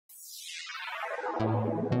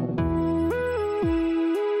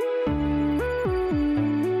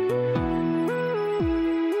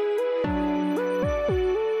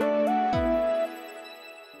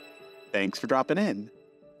Thanks for dropping in.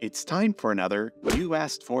 It's time for another You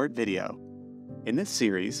Asked For It video. In this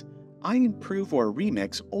series, I improve or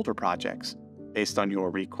remix older projects based on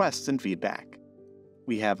your requests and feedback.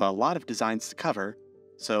 We have a lot of designs to cover,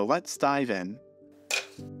 so let's dive in.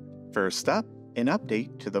 First up, an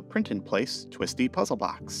update to the print-in-place twisty puzzle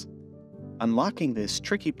box. Unlocking this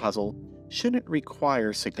tricky puzzle shouldn't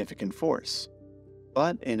require significant force,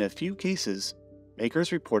 but in a few cases,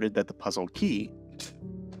 makers reported that the puzzle key,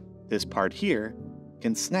 this part here,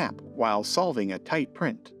 can snap while solving a tight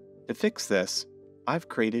print. To fix this, I've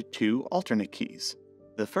created two alternate keys.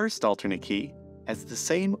 The first alternate key has the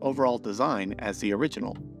same overall design as the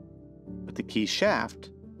original, but the key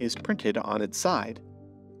shaft is printed on its side.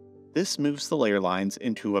 This moves the layer lines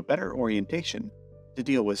into a better orientation to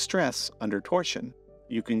deal with stress under torsion.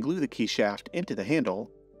 You can glue the key shaft into the handle,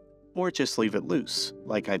 or just leave it loose,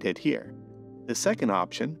 like I did here. The second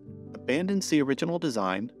option abandons the original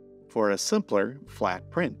design for a simpler, flat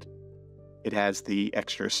print. It has the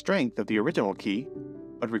extra strength of the original key,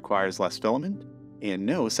 but requires less filament and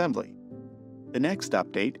no assembly. The next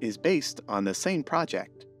update is based on the same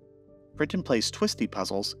project. Print-in-place twisty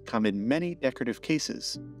puzzles come in many decorative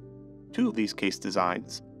cases. Two of these case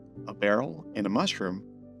designs, a barrel and a mushroom,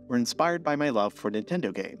 were inspired by my love for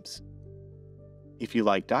Nintendo games. If you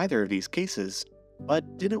liked either of these cases,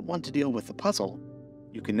 but didn't want to deal with the puzzle,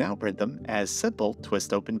 you can now print them as simple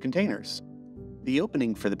twist-open containers. The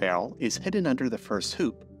opening for the barrel is hidden under the first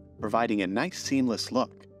hoop, providing a nice seamless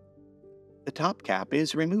look. The top cap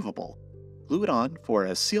is removable. Glue it on for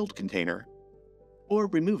a sealed container, or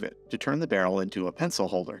remove it to turn the barrel into a pencil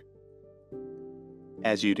holder.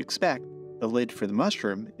 As you'd expect, the lid for the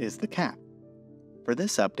mushroom is the cap. For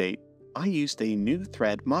this update, I used a new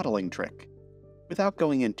thread modeling trick. Without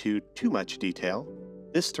going into too much detail,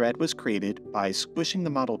 this thread was created by squishing the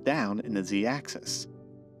model down in the Z-axis.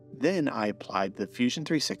 Then I applied the Fusion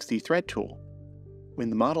 360 thread tool. When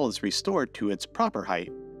the model is restored to its proper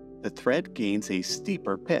height, the thread gains a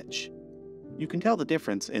steeper pitch. You can tell the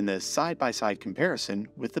difference in the side-by-side comparison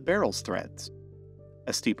with the barrel's threads.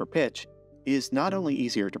 A steeper pitch is not only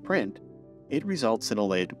easier to print, it results in a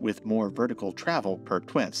lid with more vertical travel per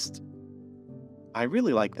twist. I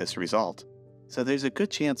really like this result, so there's a good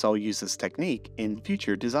chance I'll use this technique in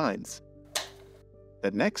future designs.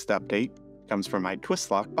 The next update comes from my Twist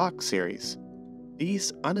Lock box series.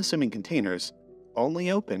 These unassuming containers only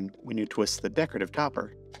open when you twist the decorative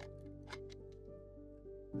topper.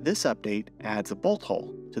 This update adds a bolt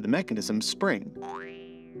hole to the mechanism's spring.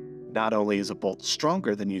 Not only is a bolt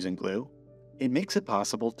stronger than using glue, it makes it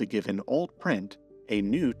possible to give an old print a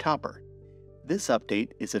new topper. This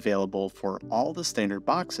update is available for all the standard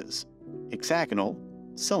boxes: hexagonal,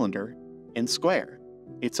 cylinder, and square.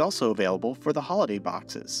 It's also available for the holiday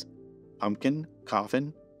boxes: pumpkin,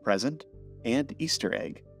 coffin, present, and Easter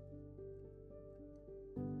egg.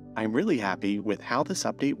 I'm really happy with how this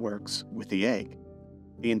update works with the egg.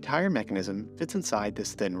 The entire mechanism fits inside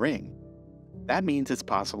this thin ring. That means it's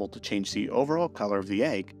possible to change the overall color of the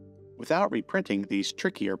egg without reprinting these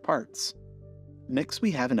trickier parts. Next,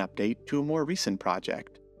 we have an update to a more recent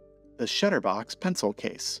project, the Shutterbox pencil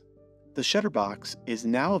case. The Shutterbox is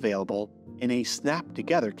now available in a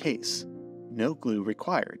snap-together case. No glue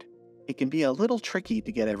required. It can be a little tricky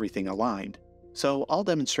to get everything aligned, so I'll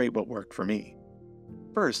demonstrate what worked for me.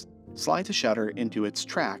 First, slide the shutter into its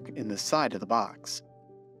track in the side of the box.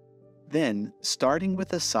 Then, starting with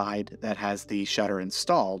the side that has the shutter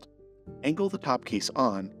installed, angle the top case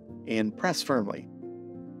on and press firmly.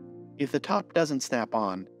 If the top doesn't snap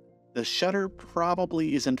on, the shutter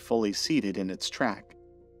probably isn't fully seated in its track.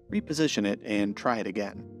 Reposition it and try it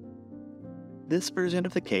again. This version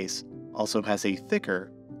of the case also has a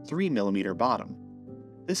thicker 3mm bottom.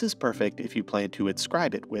 This is perfect if you plan to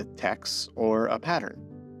inscribe it with text or a pattern.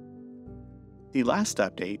 The last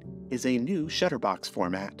update is a new Shutterbox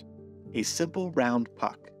format, a simple round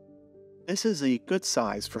puck. This is a good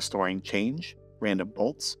size for storing change, random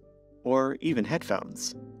bolts, or even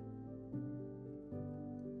headphones.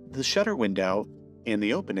 The shutter window and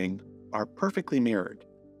the opening are perfectly mirrored.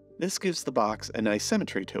 This gives the box a nice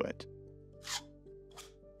symmetry to it.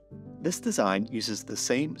 This design uses the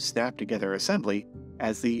same snap-together assembly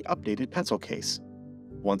as the updated pencil case.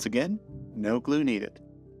 Once again, no glue needed.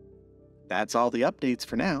 That's all the updates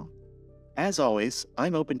for now. As always,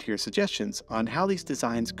 I'm open to your suggestions on how these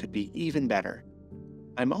designs could be even better.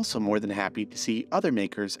 I'm also more than happy to see other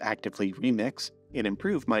makers actively remix and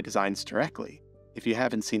improve my designs directly. If you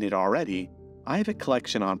haven't seen it already, I have a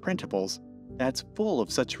collection on printables that's full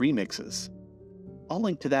of such remixes. I'll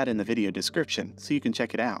link to that in the video description so you can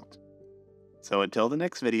check it out. So until the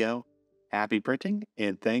next video, Happy printing,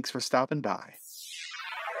 and thanks for stopping by.